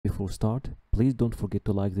before start, please don't forget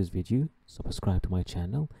to like this video, subscribe to my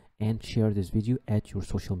channel, and share this video at your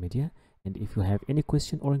social media. And if you have any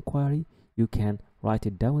question or inquiry, you can write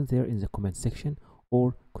it down there in the comment section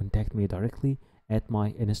or contact me directly at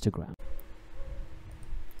my Instagram.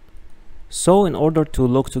 So in order to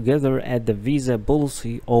look together at the visa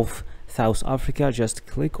policy of South Africa, just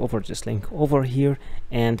click over this link over here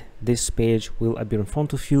and this page will appear in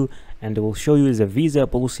front of you, and it will show you the visa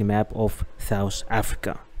policy map of South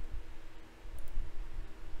Africa.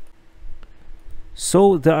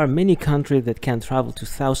 So there are many countries that can travel to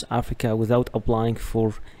South Africa without applying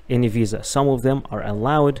for any visa. Some of them are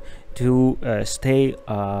allowed to stay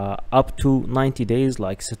up to 90 days,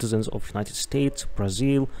 like citizens of United States,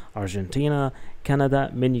 Brazil, Argentina,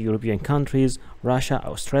 Canada, many European countries, Russia,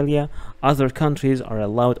 Australia. Other countries are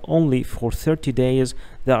allowed only for 30 days.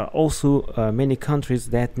 There are also many countries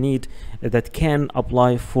that can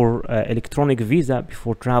apply for electronic visa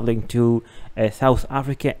before traveling to South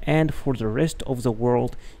Africa, and for the rest of the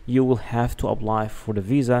world you will have to apply for the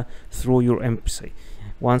visa through your embassy.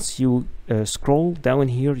 Once you scroll down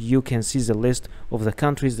here, you can see the list of the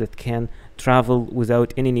countries that can travel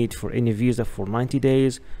without any need for any visa for 90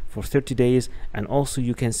 days, for 30 days, and also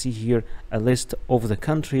you can see here a list of the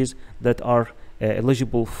countries that are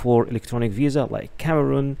eligible for electronic visa, like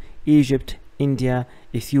Cameroon, Egypt, India,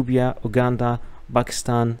 Ethiopia, Uganda,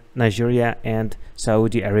 Pakistan, Nigeria, and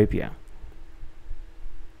Saudi Arabia.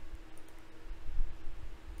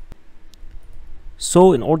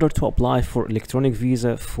 So in order to apply for electronic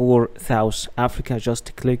visa for South Africa,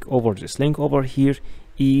 just click over this link over here,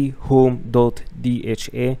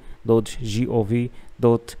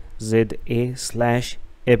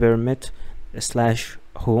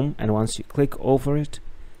 ehome.dha.za/ebermet/home, and once you click over it,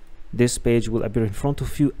 this page will appear in front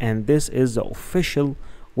of you, and this is the official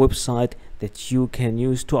website that you can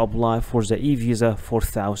use to apply for the e-visa for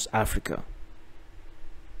South Africa.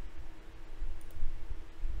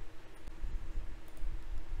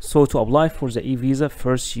 So to apply for the e-visa,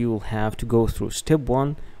 first you will have to go through step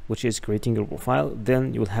 1, which is creating your profile.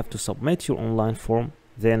 Then you will have to submit your online form,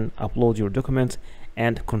 then upload your documents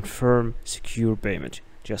and confirm secure payment.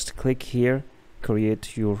 Just click here,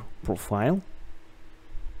 create your profile.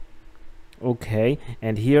 Okay,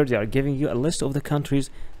 and here they are giving you a list of the countries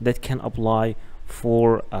that can apply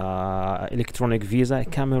for electronic visa: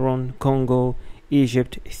 Cameroon, Congo,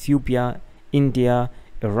 Egypt, Ethiopia, India,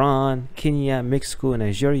 Iran, Kenya, Mexico,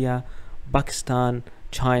 Nigeria, Pakistan,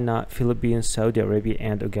 China, Philippines, Saudi Arabia,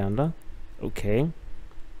 and Uganda. Okay,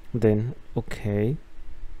 then okay,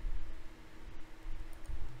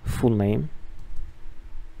 full name,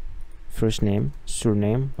 first name,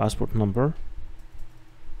 surname, passport number,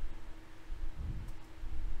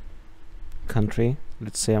 country.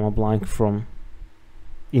 Let's say I'm applying from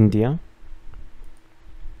India.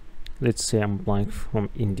 Let's say I'm applying from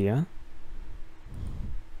India.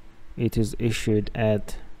 It is issued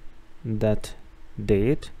at that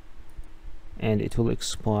date and it will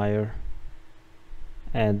expire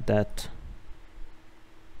at that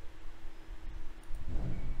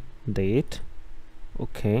date.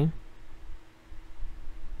 Okay,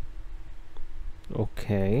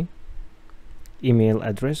 okay, email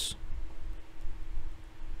address,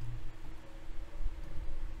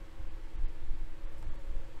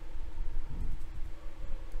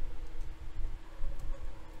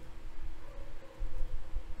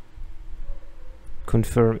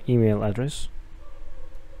 confirm email address,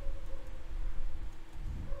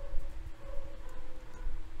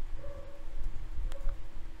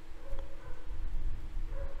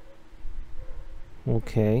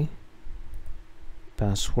 okay,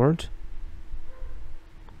 password,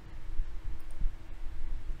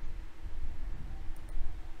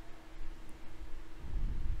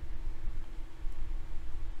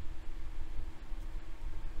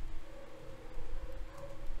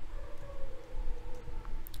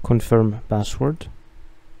 confirm password,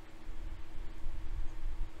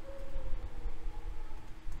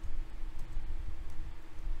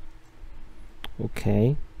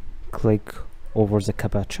 okay, click over the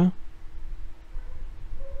captcha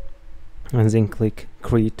and then click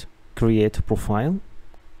create profile.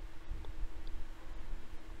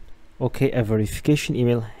 Okay, a verification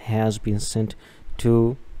email has been sent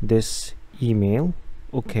to this email.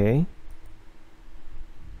 Okay,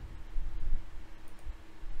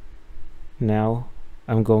 now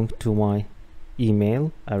I'm going to my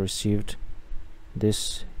email. I received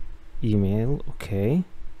this email. Okay,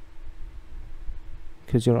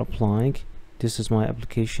 because you're applying, this is my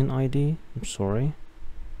application ID. I'm sorry,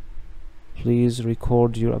 please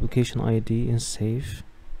record your application ID and save.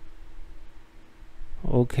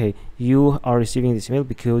 Okay, you are receiving this email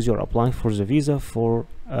because you're applying for the visa for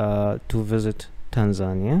to visit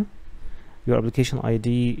Tanzania. Your application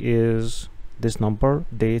ID is this number,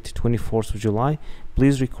 date 24th of July.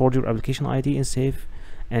 Please record your application ID in safe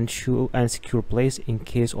and secure place in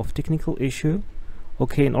case of technical issue.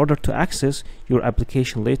 Okay, in order to access your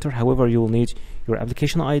application later, however, you will need your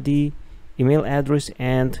application ID, email address,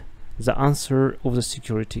 and the answer of the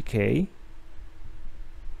security key.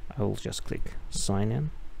 I will just click sign in.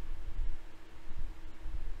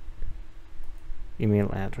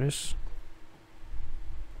 Email address.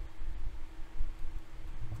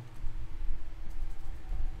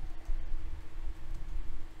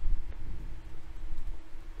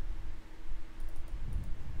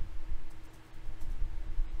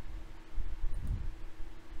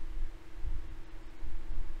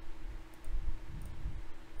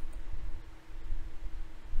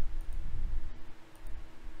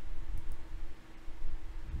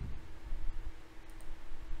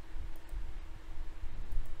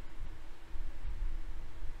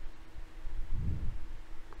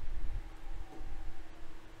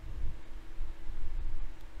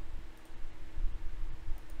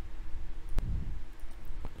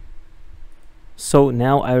 So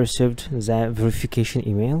now I received the verification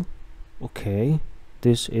email. Okay,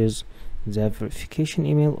 this is the verification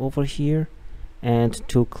email over here, and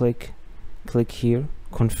to click here,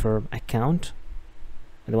 confirm account.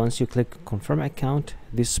 And once you click confirm account,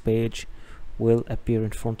 this page will appear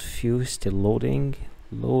in front of you. Still loading.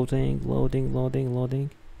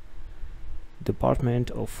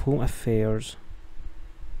 Department of Home Affairs,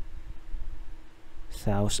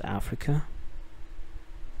 South Africa.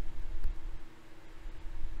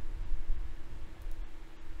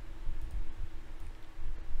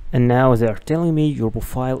 And now they are telling me your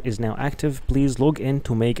profile is now active. Please log in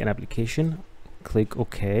to make an application. Click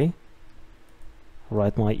OK.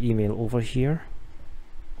 Write my email over here.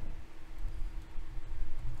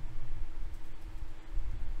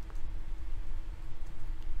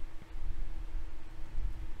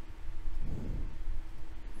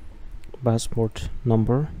 Passport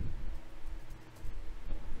number.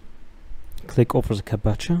 Click over the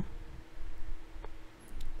captcha.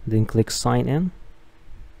 Then click sign in.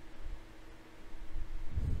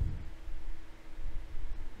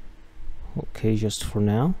 Okay, just for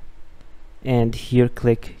now. And here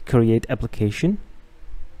click create application.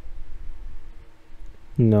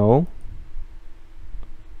 No.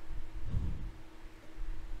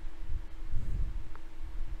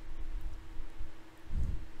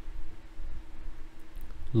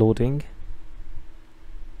 Loading.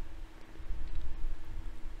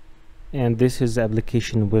 And this is the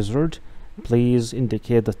application wizard. Please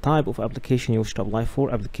indicate the type of application you wish to apply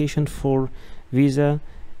for. Application for visa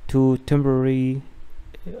to temporary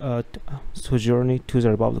sojourn to the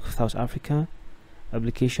Republic of South Africa.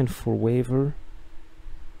 Application for waiver.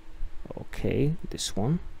 Okay, this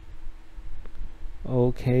one.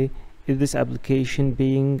 Okay, is this application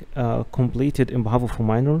being completed in behalf of a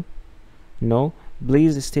minor? No.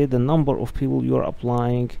 Please state the number of people you are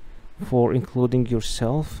applying for, including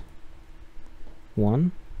yourself.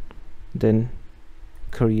 1. Then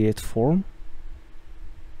create form.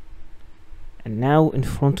 And now in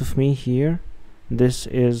front of me here, this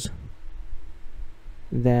is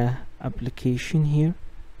the application here.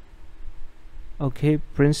 Okay,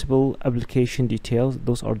 principal application details,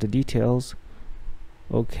 those are the details.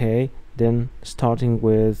 Okay, then starting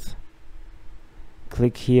with,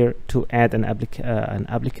 click here to add an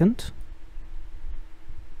applicant.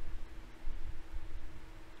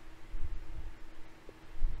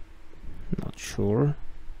 Not sure.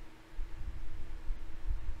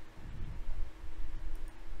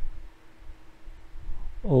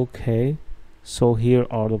 Okay, so here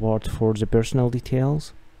are the part for the personal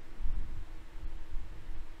details.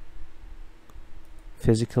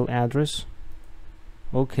 Physical address.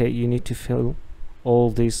 Okay, you need to fill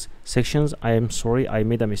all these sections. I am sorry, I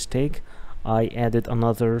made a mistake. I added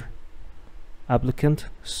another applicant,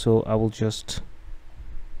 so I will just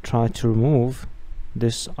try to remove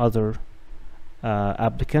this other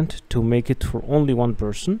applicant to make it for only one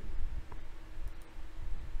person.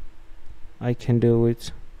 I can do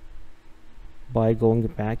it by going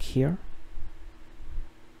back here.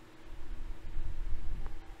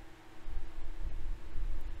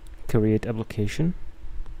 Create application.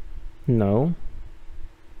 No.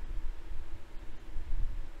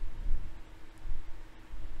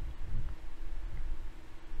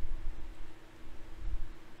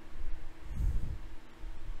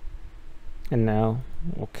 And now,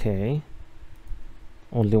 okay,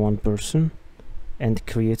 only one person, and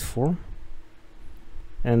create form.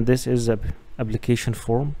 And this is a application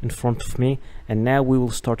form in front of me, and now we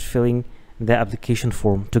will start filling the application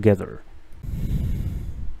form together.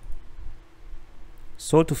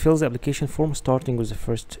 So to fill the application form, starting with the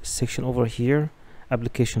first section over here,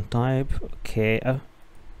 application type, okay,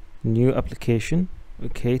 new application,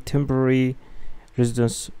 okay, temporary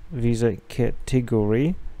residence visa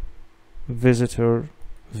category, visitor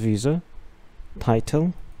visa,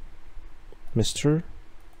 title, Mr.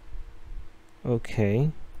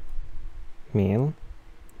 Okay, male,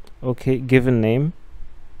 okay, given name,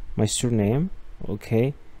 my surname,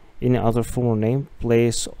 okay, any other formal name,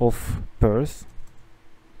 place of birth,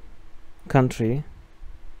 country,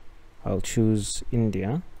 I'll choose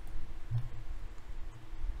India,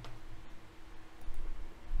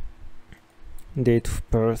 date of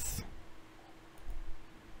birth,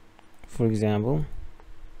 for example,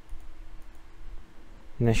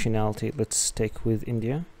 nationality, let's stick with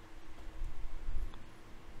India,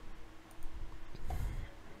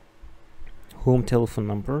 home telephone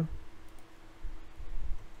number,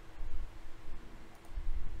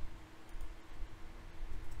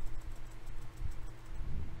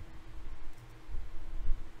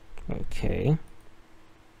 okay,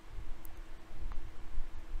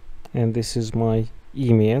 and this is my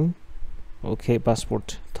email, okay,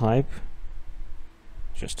 passport type,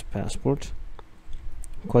 just a passport,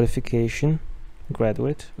 qualification,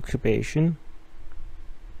 graduate, occupation,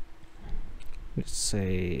 let's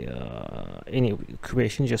say any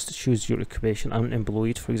occupation, just choose your occupation,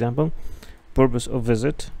 unemployed for example, purpose of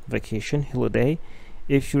visit, vacation, holiday,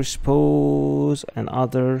 if your spouse and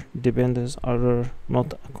other dependents are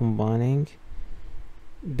not combining,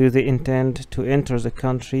 do they intend to enter the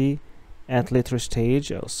country at later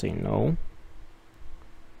stage? I'll say no.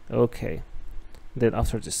 Okay, then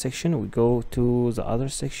after this section we go to the other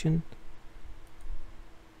section,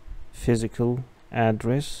 physical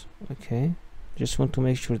address, okay, just want to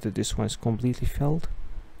make sure that this one is completely filled,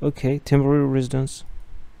 okay, temporary residence,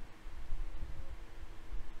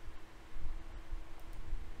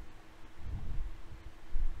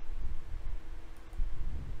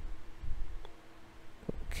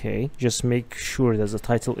 okay, just make sure that the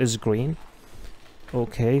title is green,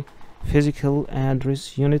 okay, physical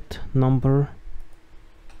address, unit number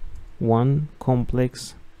 1,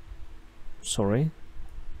 complex, sorry,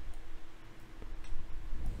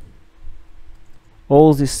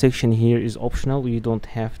 all this section here is optional, you don't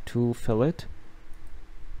have to fill it,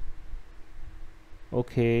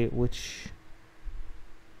 okay, which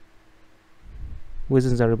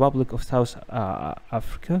within the Republic of South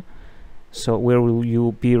Africa, so where will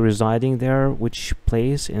you be residing there, which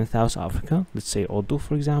place in South Africa, let's say Odo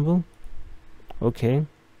for example, okay,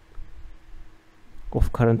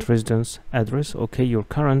 of current residence address, okay, your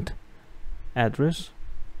current address,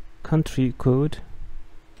 country code,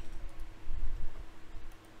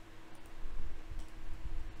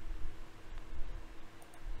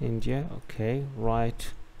 India, okay,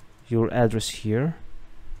 write your address here,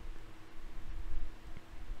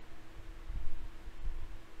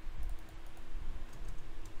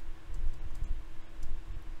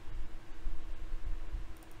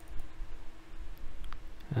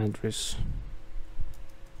 address,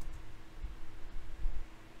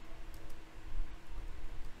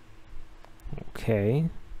 okay,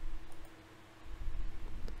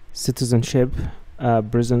 citizenship,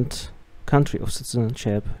 present country of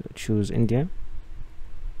citizenship, choose India,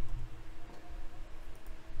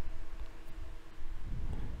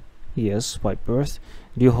 yes, by birth,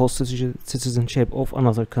 do you hold citizenship of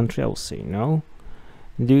another country? I will say no.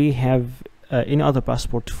 Do you have any other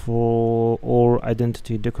passport for or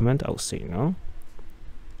identity document? I will say no.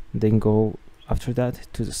 Then go after that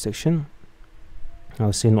to the section, I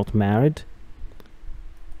will say not married,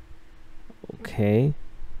 okay,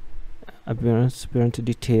 appearance, parent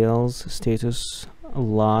details, status,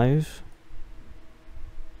 alive,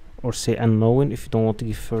 or say unknown if you don't want to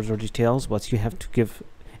give further details, but you have to give,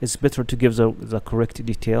 it's better to give the correct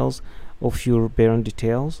details of your parent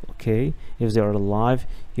details, okay, if they are alive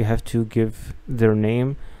you have to give their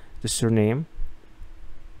name, the surname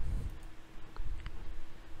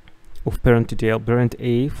of parent detail, parent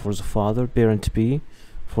A for the father, parent B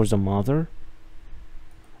for the mother,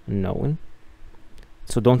 unknown,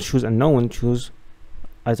 so don't choose unknown, choose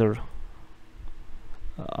either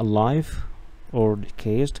alive or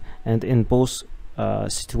deceased, and in both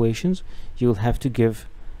situations you will have to give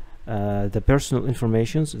the personal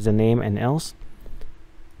informations, the name and else,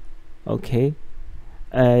 okay,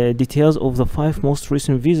 details of the 5 most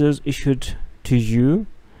recent visas issued to you,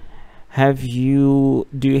 do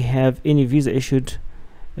you have any visa issued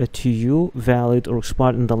to you valid or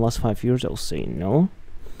expired in the last 5 years? I'll say no.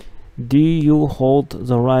 Do you hold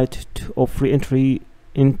the right of re-entry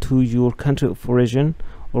into your country of origin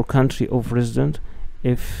or country of residence?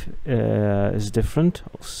 If it's different,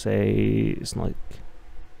 I'll say it's like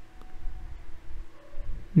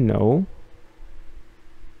no.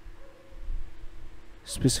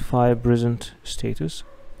 Specify present status.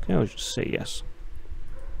 Okay, I'll just say yes.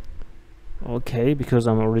 Okay, because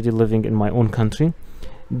I'm already living in my own country.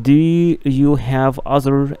 Do you have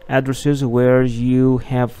other addresses where you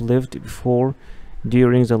have lived before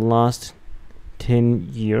during the last 10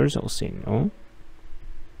 years? I'll say no.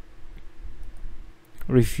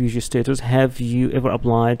 Refugee status. Have you ever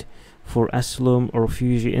applied for asylum or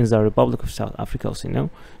refugee in the Republic of South Africa? I'll say no.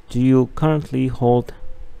 Do you currently hold?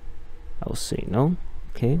 I'll say no.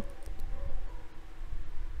 Okay.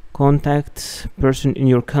 Contact person in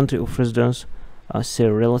your country of residence. I'll say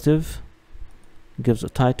relative. Gives a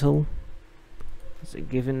title, the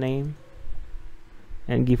given name,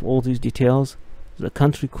 and give all these details. The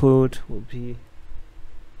country code will be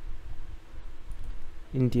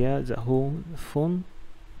India. The home phone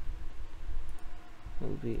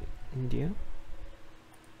will be India.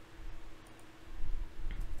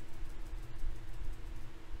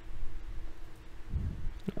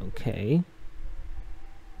 Okay,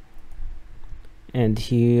 and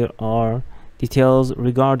here are details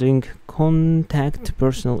regarding contact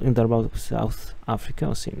personnel in the Republic of South Africa.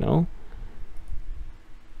 I'll say no.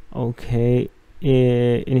 Okay,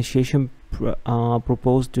 initiation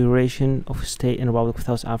proposed duration of stay in the Republic of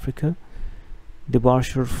South Africa.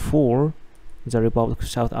 Departure for the Republic of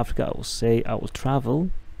South Africa. I will say I will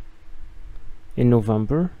travel in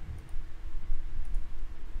November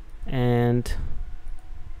and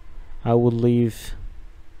I will leave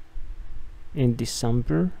in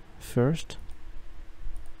December 1st.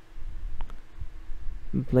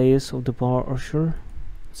 Place of departure.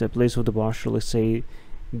 The place of departure, let's say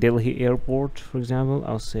Delhi airport, for example.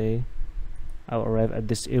 I'll say I'll arrive at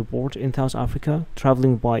this airport in South Africa,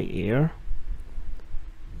 traveling by air.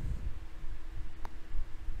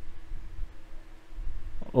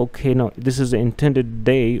 Okay, no, this is the intended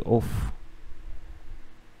day of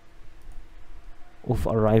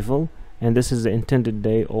arrival, and this is the intended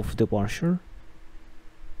day of departure.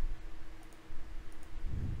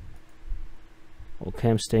 Okay,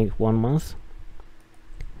 I'm staying 1 month.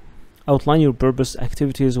 Outline your purpose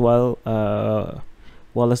activities whilst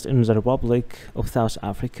in the Republic of South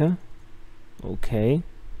Africa. Okay.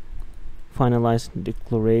 Finalize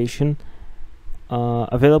declaration.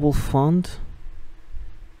 Available fund.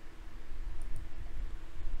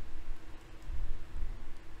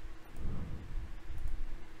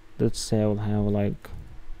 Let's say I will have like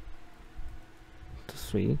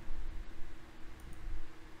 3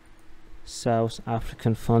 South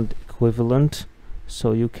African fund equivalent,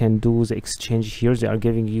 so you can do the exchange here. They are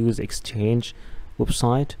giving you the exchange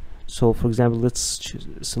website. So for example, let's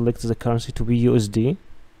select the currency to be USD.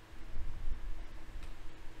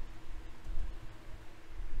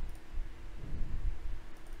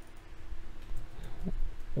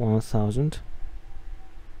 $1,000.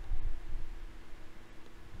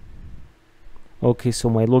 Okay, so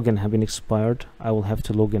my login have been expired. I will have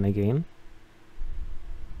to log in again.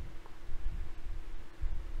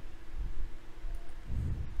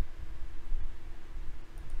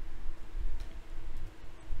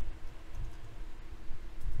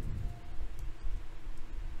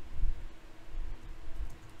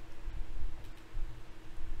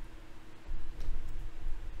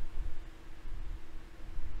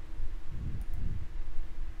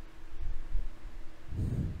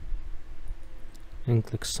 And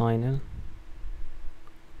click sign in.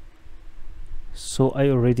 So I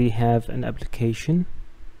already have an application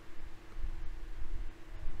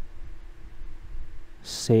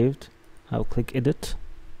saved. I'll click edit.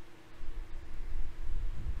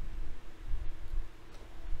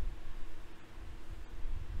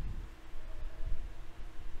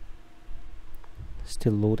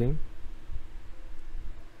 Still loading.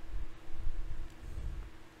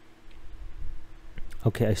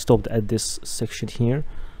 Okay, I stopped at this section here.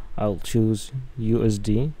 I'll choose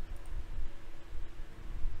USD.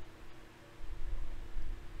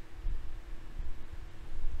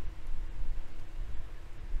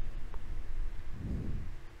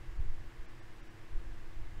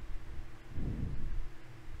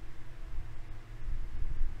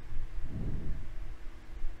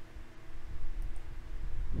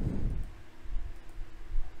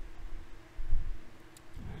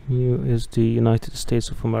 USD United States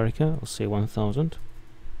of America. I'll say 1,000,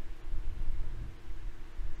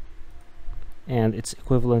 and it's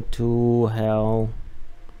equivalent to how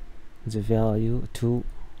the value to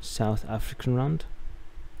South African rand.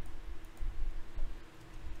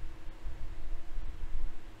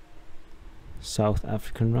 South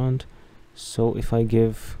African rand. So if I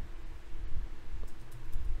give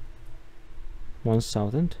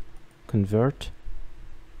 1,000, convert,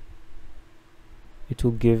 it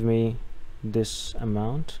will give me this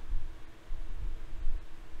amount.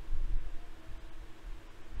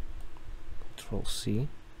 Control C,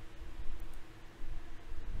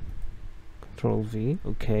 Control V.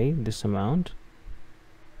 Okay, this amount.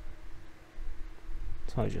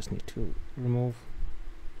 So I just need to remove.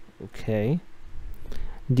 Okay.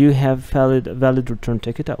 Do you have valid return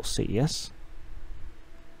ticket? I'll say yes.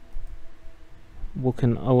 We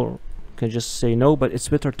can just say no, but it's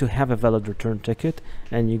better to have a valid return ticket,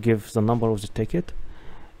 and you give the number of the ticket.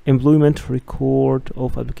 Employment record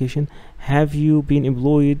of application. Have you been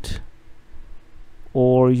employed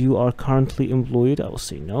or you are currently employed? I will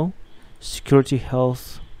say no. Security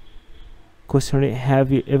health questionnaire.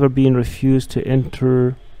 Have you ever been refused to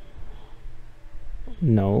enter?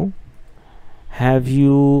 No. Have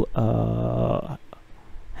you or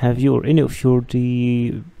any of your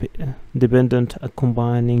dependent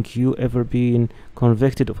accompanying you ever been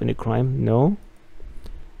convicted of any crime? No.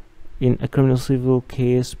 In a criminal civil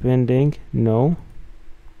case pending? No.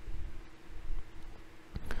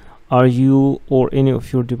 Are you or any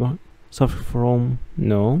of your suffer from?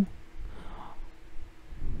 No.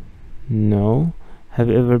 No. Have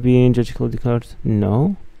you ever been judicially declared?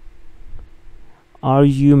 No. Are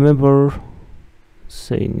you a member?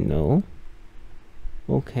 Say no.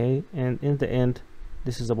 Okay, and in the end,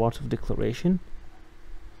 this is a part of declaration.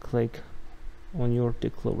 Click on your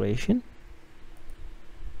declaration.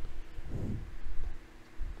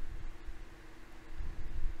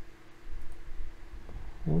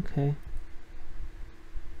 Okay.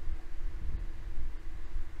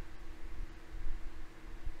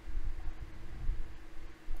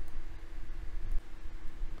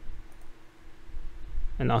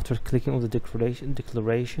 And after clicking on the declaration,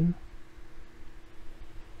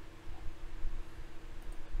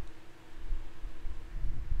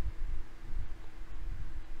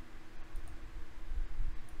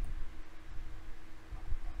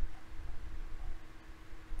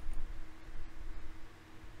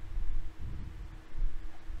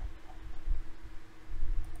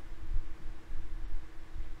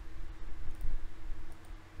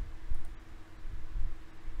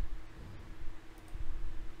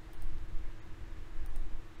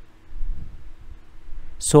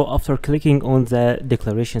 so after clicking on the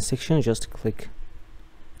declaration section, just click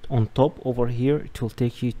on top over here. It will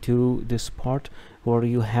take you to this part where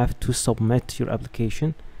you have to submit your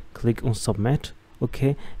application. Click on submit.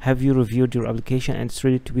 Okay, have you reviewed your application and it's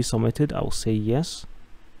ready to be submitted? I will say yes.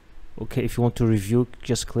 Okay, if you want to review,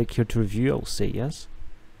 just click here to review. I will say yes.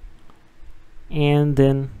 And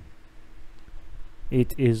then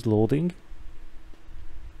it is loading.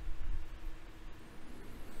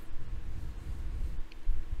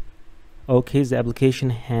 Okay, the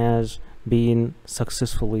application has been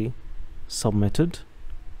successfully submitted.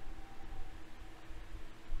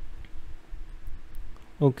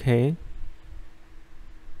 Okay.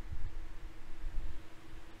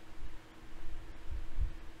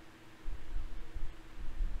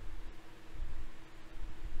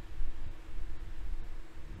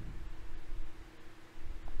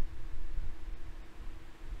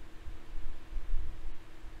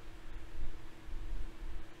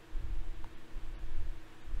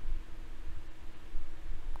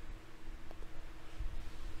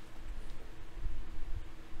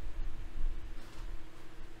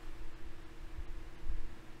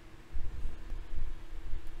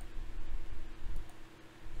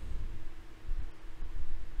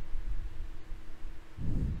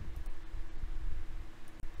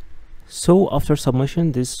 So after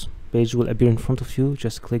submission, this page will appear in front of you.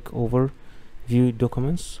 Just click over view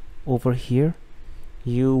documents. Over here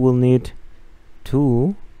you will need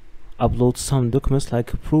to upload some documents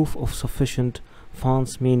like proof of sufficient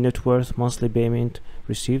funds, mean net worth, monthly payment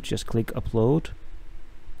received. Just click upload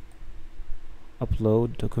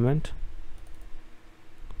document,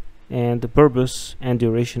 and the purpose and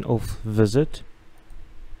duration of visit,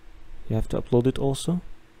 you have to upload it also.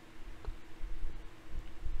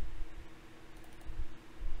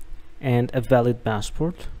 And a valid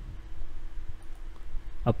passport,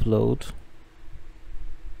 upload.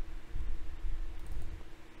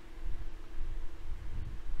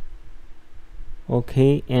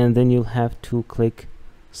 Okay, and then you'll have to click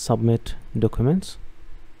submit documents.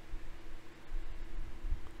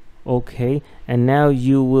 Okay, and now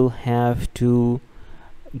you will have to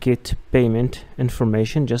get payment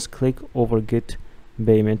information. Just click over get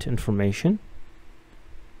payment information.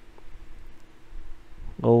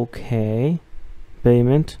 Okay,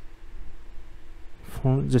 payment.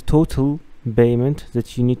 form, the total payment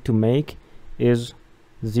that you need to make is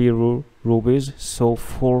 0 rupees. So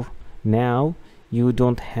for now you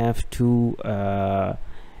don't have to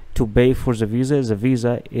pay for the visa. The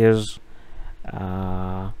visa is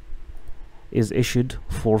issued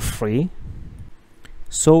for free.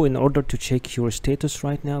 So in order to check your status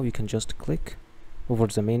right now, you can just click over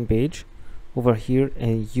the main page over here,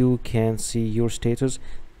 and you can see your status,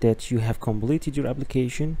 that you have completed your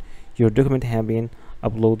application, your document have been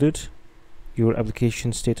uploaded, your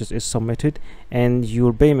application status is submitted, and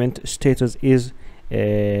your payment status is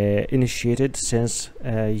initiated, since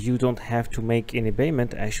you don't have to make any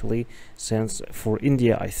payment actually, since for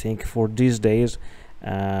India I think for these days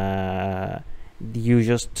you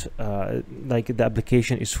just like the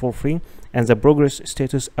application is for free, and the progress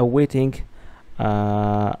status awaiting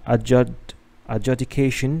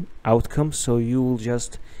adjudication outcome. So you will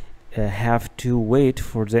just have to wait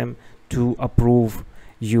for them to approve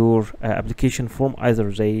your application form.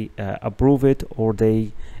 Either they approve it or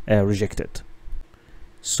they reject it.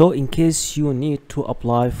 So in case you need to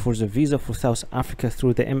apply for the visa for South Africa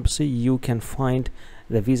through the embassy, you can find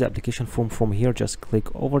the visa application form from here. Just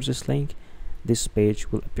click over this link. This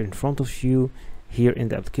page will appear in front of you. Here in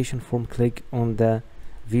the application form, click on the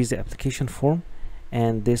visa application form,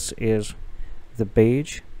 and this is the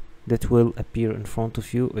page that will appear in front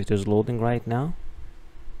of you. It is loading right now.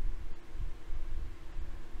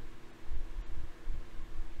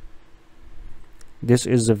 This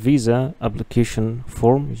is the visa application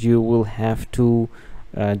form. You will have to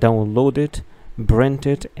download it, print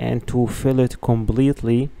it, and to fill it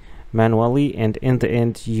completely manually. And in the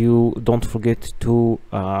end, you don't forget to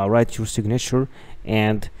write your signature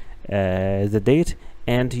and the date,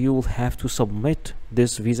 and you will have to submit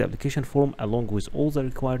this visa application form along with all the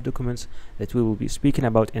required documents that we will be speaking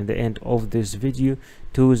about in the end of this video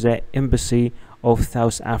to the embassy of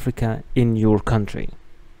South Africa in your country.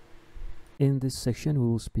 In this section, we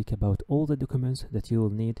will speak about all the documents that you will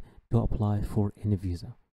need to apply for any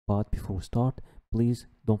visa. But before we start, please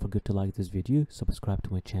don't forget to like this video, subscribe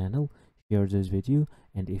to my channel, share this video,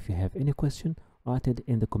 and if you have any question, write it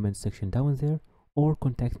in the comment section down there, or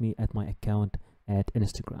contact me at my account at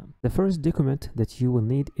Instagram. The first document that you will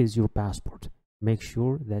need is your passport. Make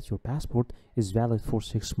sure that your passport is valid for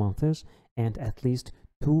 6 months and at least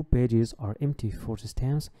 2 pages are empty for the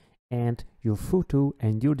stamps, and your photo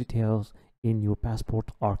and your details in your passport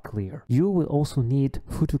are clear. You will also need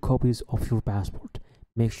photocopies of your passport.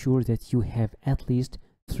 Make sure that you have at least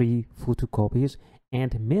 3 photocopies,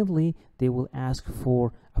 and mainly they will ask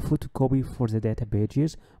for a photocopy for the data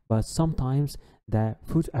pages, but sometimes a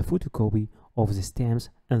photocopy of the stamps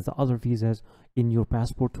and the other visas in your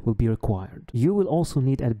passport will be required. You will also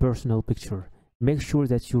need a personal picture. Make sure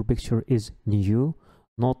that your picture is new,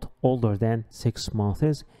 not older than 6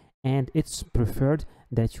 months, and it's preferred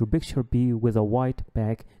that your picture be with a white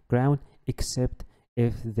background, except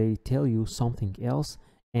if they tell you something else,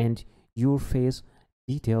 and your face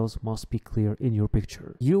details must be clear in your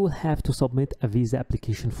picture. You will have to submit a visa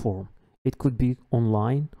application form. It could be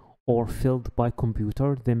online or filled by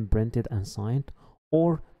computer, then printed and signed,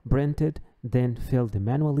 or printed, then filled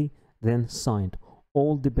manually, then signed.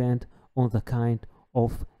 All depend on the kind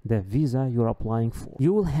of the visa you're applying for.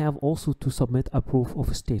 You will have also to submit a proof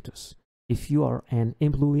of status. If you are an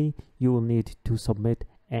employee, you will need to submit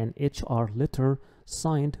an HR letter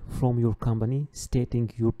signed from your company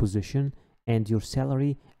stating your position and your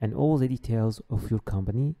salary and all the details of your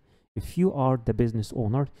company. If you are the business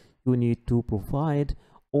owner, you need to provide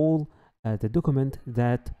all the document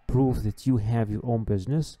that prove that you have your own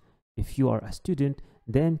business. If you are a student,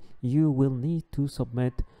 then you will need to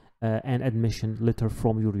submit an admission letter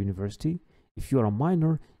from your university. If you are a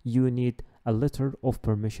minor, you need a letter of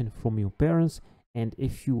permission from your parents, and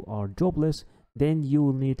if you are jobless, then you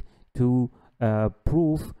will need to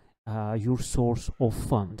prove your source of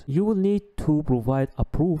fund. You will need to provide a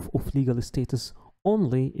proof of legal status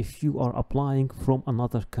only if you are applying from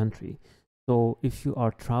another country. So if you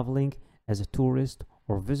are traveling as a tourist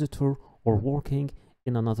or visitor or working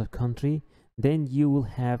in another country, then you will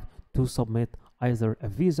have to submit either a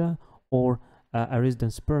visa or a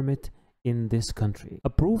residence permit in this country. A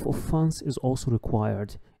proof of funds is also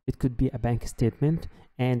required. It could be a bank statement,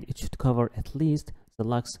 and it should cover at least the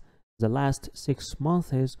last 6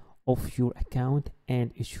 months of your account,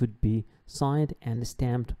 and it should be signed and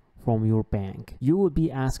stamped from your bank. You will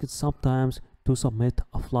be asked sometimes to submit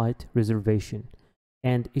a flight reservation,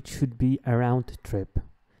 and it should be a round trip,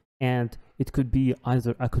 and it could be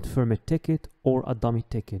either a confirmed ticket or a dummy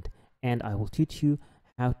ticket, and I will teach you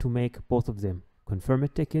how to make both of them,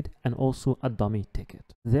 confirmed ticket and also a dummy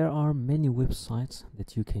ticket. There are many websites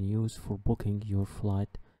that you can use for booking your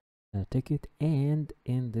flight ticket, and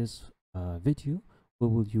in this video we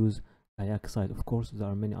will use kayak site. Of course, there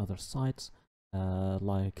are many other sites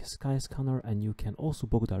like Skyscanner, and you can also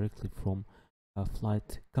book directly from a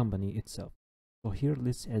flight company itself. So here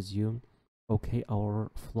let's assume, okay,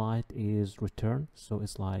 our flight is return, so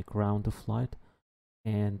it's like round flight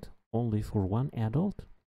and only for one adult,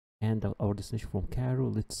 and our destination from Cairo,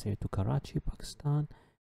 let's say to Karachi, Pakistan,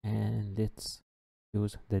 and let's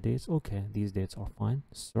use the dates. Okay, these dates are fine.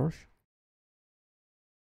 Search,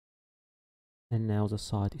 and now the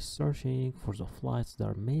site is searching for the flights. There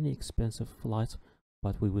are many expensive flights,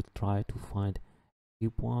 but we will try to find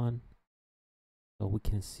cheap one. So we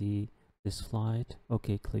can see this flight.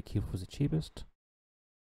 Okay, click here for the cheapest.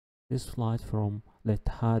 This flight from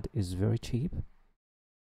Letihad is very cheap,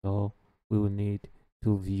 so we will need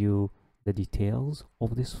to view the details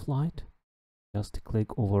of this flight. Just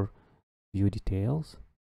click over view details.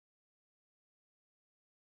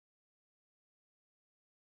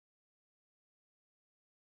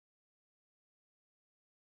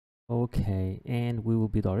 Okay, and we will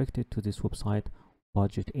be directed to this website,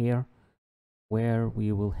 Budget Air, where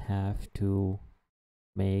we will have to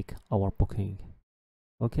make our booking.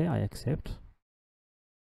 Okay, I accept.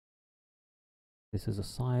 This is a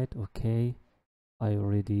site. Okay, I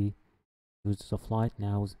already used the flight.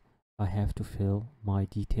 Now I have to fill my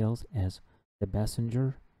details as the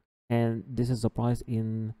passenger, and this is the price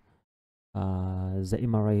in the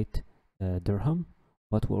Emirate dirham,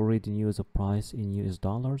 but we already knew the price in US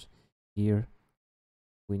dollars. Here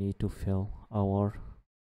we need to fill our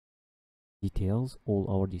details, all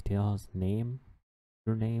our details: name,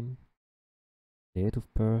 your name, date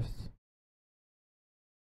of birth,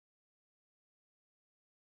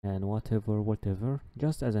 and whatever.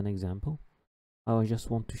 Just as an example, I just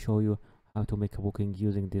want to show you how to make a booking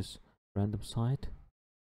using this random site.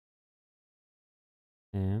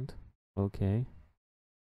 And okay,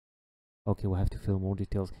 we have to fill more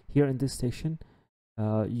details here in this section.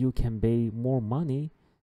 You can pay more money,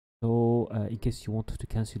 so in case you want to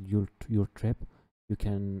cancel your trip, you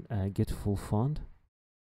can get full fund.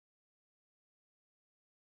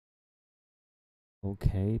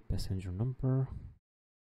 Okay, passenger number,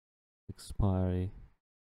 expiry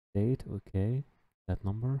date, okay, that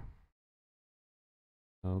number.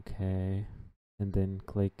 Okay, and then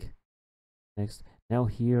click next. Now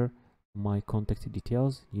here, my contact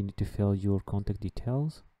details, you need to fill your contact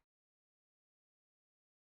details.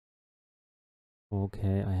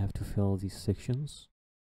 Okay, I have to fill these sections.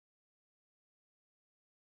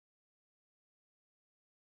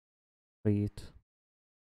 Street,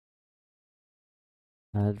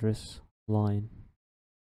 address, line,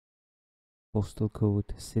 postal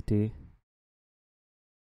code, city,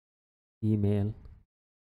 email,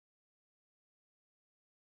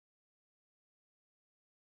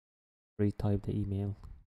 retype the email,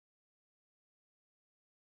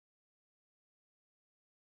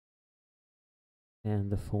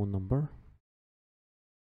 and the phone number.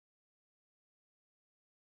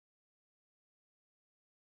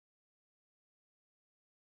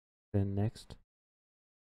 Then next.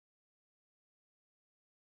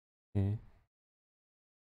 Okay,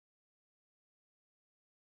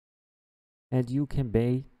 and you can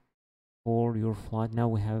pay for your flight. Now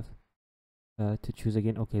we have to choose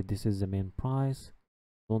again. Okay, this is the main price.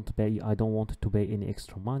 Don't pay, I don't want to pay any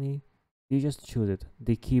extra money. You just choose it.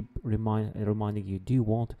 They keep reminding you, do you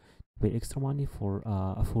want to pay extra money for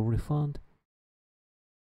a full refund?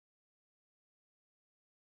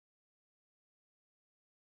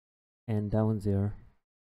 And down there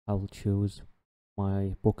I will choose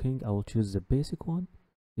my booking. I will choose the basic one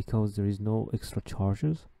because there is no extra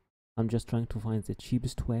charges. I'm just trying to find the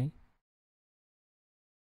cheapest way,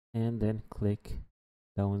 and then click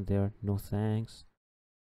down there, no thanks,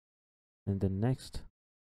 and then next.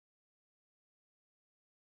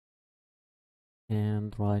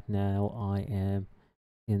 And right now I am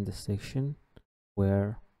in the section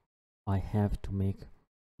where I have to make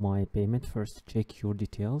my payment. First, check your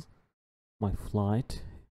details, my flight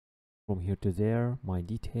from here to there, my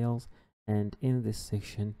details, and in this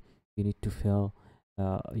section you need to fill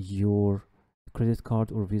your credit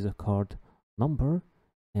card or Visa card number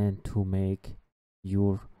and to make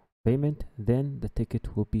your payment. Then the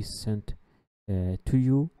ticket will be sent to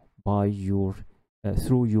you by your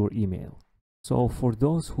through your email. So for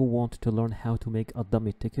those who want to learn how to make a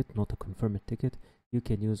dummy ticket, not a confirmed ticket, you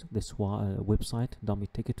can use this website, Dummy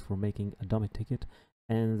Ticket, for making a dummy ticket.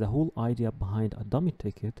 And the whole idea behind a dummy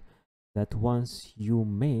ticket, that once you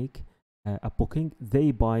make a booking.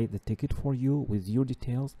 They buy the ticket for you with your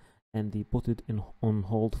details, and they put it in on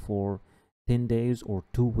hold for 10 days or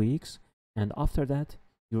 2 weeks, and after that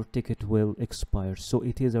your ticket will expire. So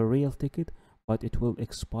it is a real ticket, but it will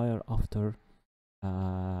expire after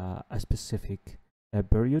a specific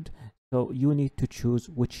period. So you need to choose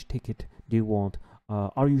which ticket do you want.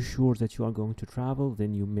 Are you sure that you are going to travel?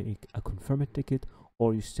 Then you make a confirmed ticket.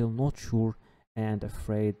 Or you're still not sure and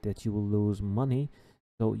afraid that you will lose money,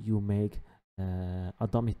 so you make a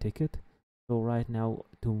dummy ticket. So right now,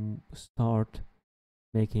 to start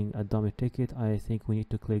making a dummy ticket, I think we need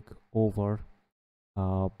to click over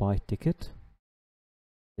buy ticket,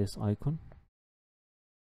 this icon.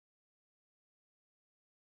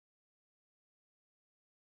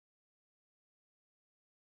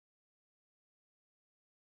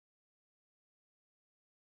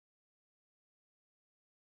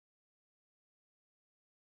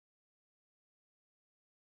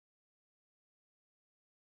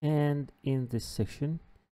 And in this section,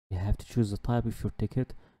 you have to choose the type of your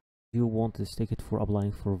ticket. You want this ticket for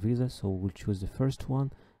applying for visa, so we'll choose the first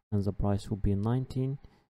one, and the price will be 19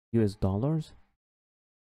 US dollars.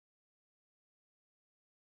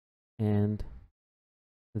 And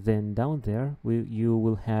then down there you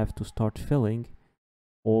will have to start filling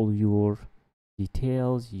all your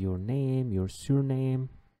details, your name, your surname,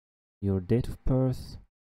 your date of birth,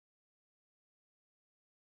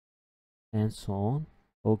 and so on.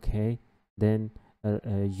 Okay, then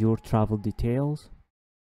your travel details.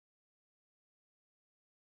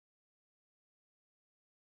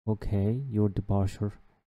 Okay, your departure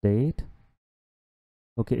date.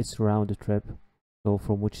 Okay, it's round trip, so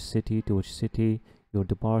from which city to which city, your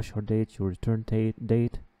departure date, your return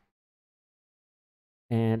date,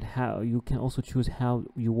 and how you can also choose how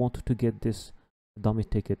you want to get this dummy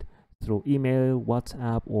ticket, through email,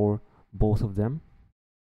 WhatsApp, or both of them.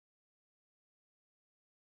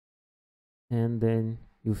 And then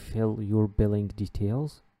you fill your billing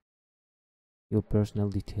details, your personal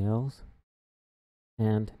details,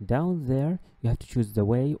 and down there you have to choose the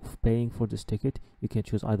way of paying for this ticket. You can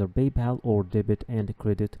choose either PayPal or debit and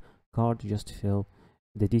credit card. Just fill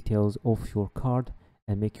the details of your card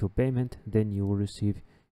and make your payment. Then you will receive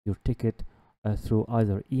your ticket through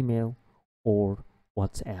either email or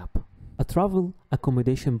WhatsApp. A travel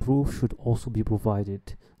accommodation proof should also be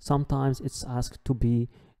provided. Sometimes it's asked to be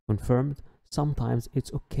confirmed. Sometimes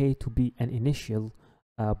it's okay to be an initial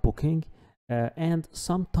booking, and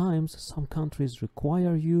sometimes some countries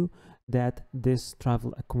require you that this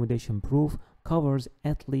travel accommodation proof covers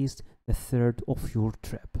at least a third of your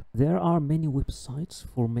trip. There are many websites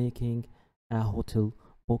for making a hotel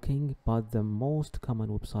booking, but the most common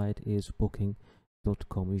website is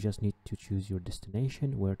booking.com. You just need to choose your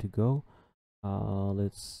destination, where to go.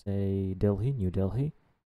 Let's say Delhi, New Delhi.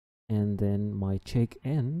 And then my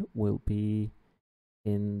check-in will be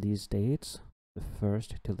in these dates, the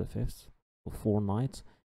 1st till the 5th, for 4 nights,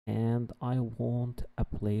 and I want a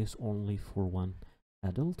place only for one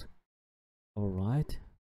adult. All right,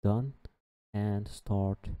 done, and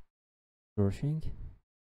start searching,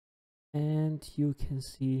 and you can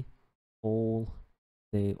see all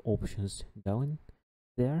the options down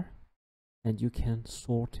there, and you can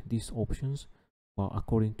sort these options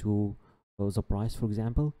according to the price. For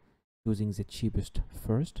example, choosing the cheapest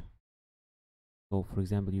first. So for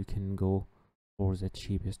example, you can go for the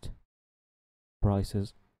cheapest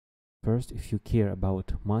prices first if you care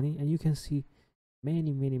about money, and you can see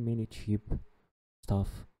many cheap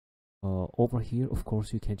stuff over here. Of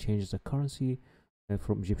course, you can change the currency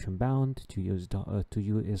from Egyptian pound to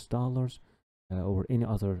US dollars or any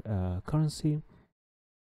other currency,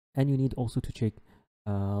 and you need also to check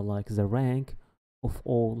like the rank of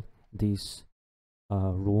all these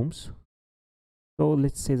rooms. So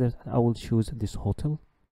let's say that I will choose this hotel.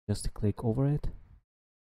 Just click over it,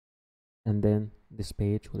 and then this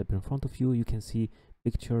page will appear in front of you. You can see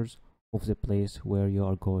pictures of the place where you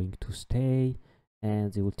are going to stay,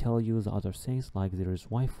 and they will tell you the other things, like there is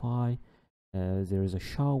Wi-Fi, there is a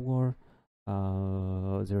shower,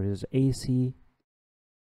 there is AC.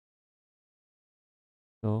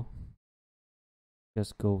 So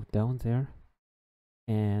just go down there,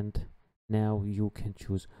 and now you can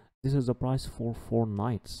choose. This is the price for 4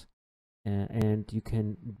 nights, and you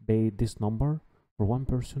can pay this number for one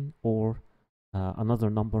person, or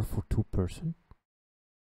another number for 2 person.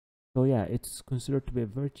 So yeah, it's considered to be a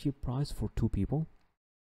very cheap price for 2 people.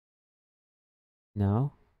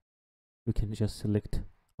 Now you can just select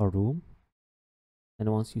a room, and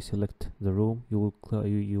once you select the room, you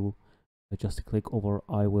will just click over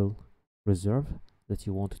I will reserve, that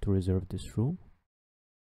you want to reserve this room.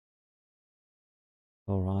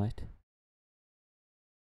 All right,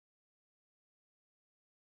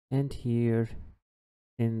 And here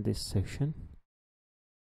in this section,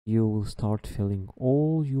 you will start filling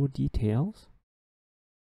all your details.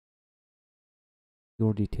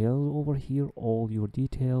 Over here, all your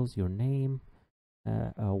details, your name,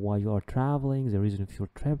 why you are traveling, the reason of your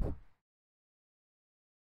trip.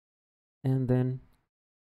 And then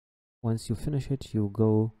once you finish it, you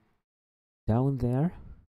go down there.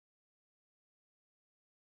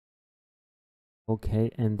 Okay,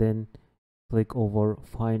 and then click over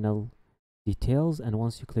final details, and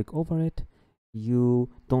once you click over it, you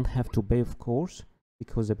don't have to pay, of course,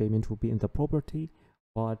 because the payment will be in the property,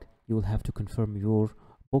 but you will have to confirm your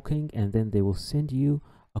booking, and then they will send you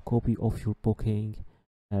a copy of your booking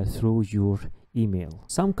through your email.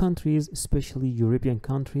 Some countries, especially European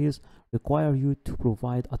countries, require you to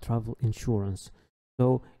provide a travel insurance,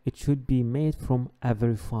 so it should be made from a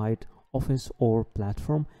verified office or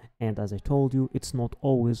platform, and as I told you, it's not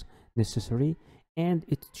always necessary, and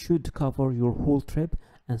it should cover your whole trip.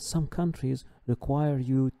 And some countries require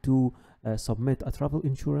you to submit a travel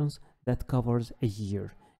insurance that covers a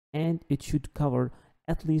year, and it should cover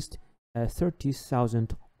at least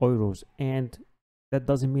 30,000 euros. And that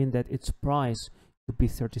doesn't mean that its price to be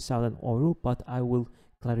 30,000 euro, but I will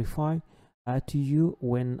clarify to you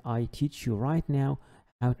when I teach you right now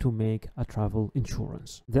how to make a travel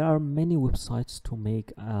insurance. There are many websites to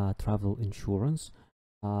make a travel insurance.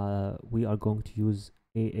 We are going to use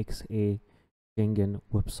AXA Schengen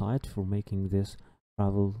website for making this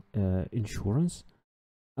travel insurance.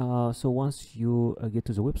 So once you get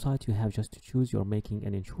to the website, you have just to choose you're making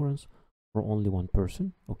an insurance for only one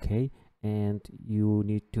person, okay? And you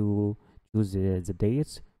need to choose the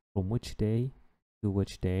dates, from which day to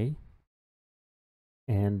which day,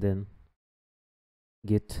 and then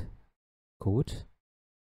get code,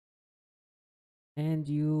 and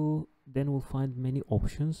you then will find many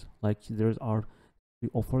options. Like there are we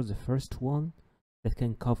offer the first one that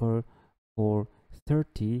can cover for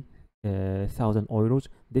 30,000 euros.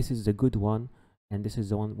 This is the good one, and this is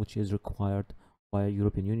the one which is required by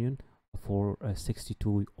European Union for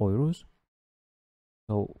 62 euros.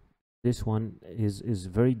 So this one is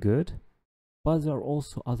very good, but there are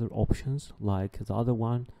also other options, like the other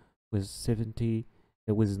one with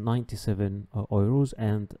 97 euros,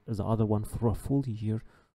 and the other one for a full year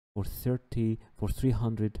for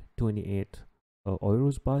 328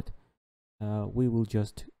 euros. But we will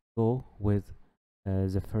just go with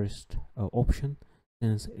the first option,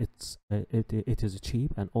 since it is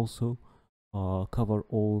cheap and also cover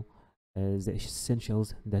all the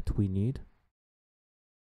essentials that we need.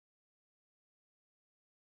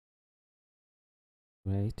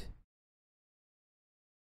 Great.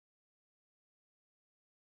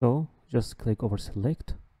 So just click over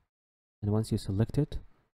select, and once you select it,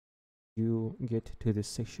 you get to this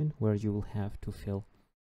section where you will have to fill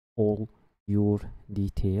all your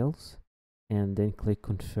details, and then click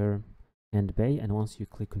confirm and pay. And once you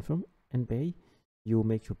click confirm and pay, you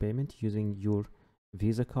make your payment using your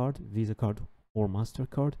Visa card or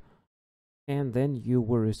MasterCard, and then you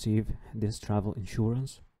will receive this travel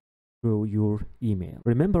insurance through your email.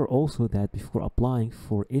 Remember also that before applying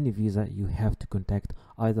for any visa, you have to contact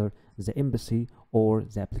either the embassy or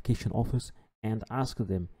the application office and ask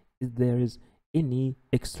them if there is any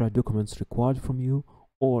extra documents required from you,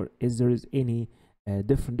 or is there is any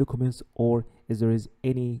different documents, or is there is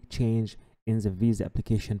any change in the visa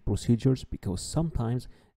application procedures, because sometimes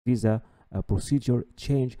visa procedure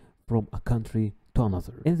change from a country to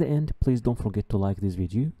another. In the end, please don't forget to like this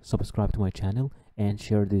video, subscribe to my channel, and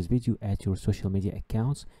share this video at your social media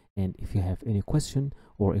accounts. And if you have any question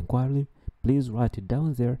or inquiry, please write it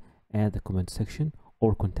down there at the comment section,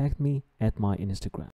 or contact me at my Instagram.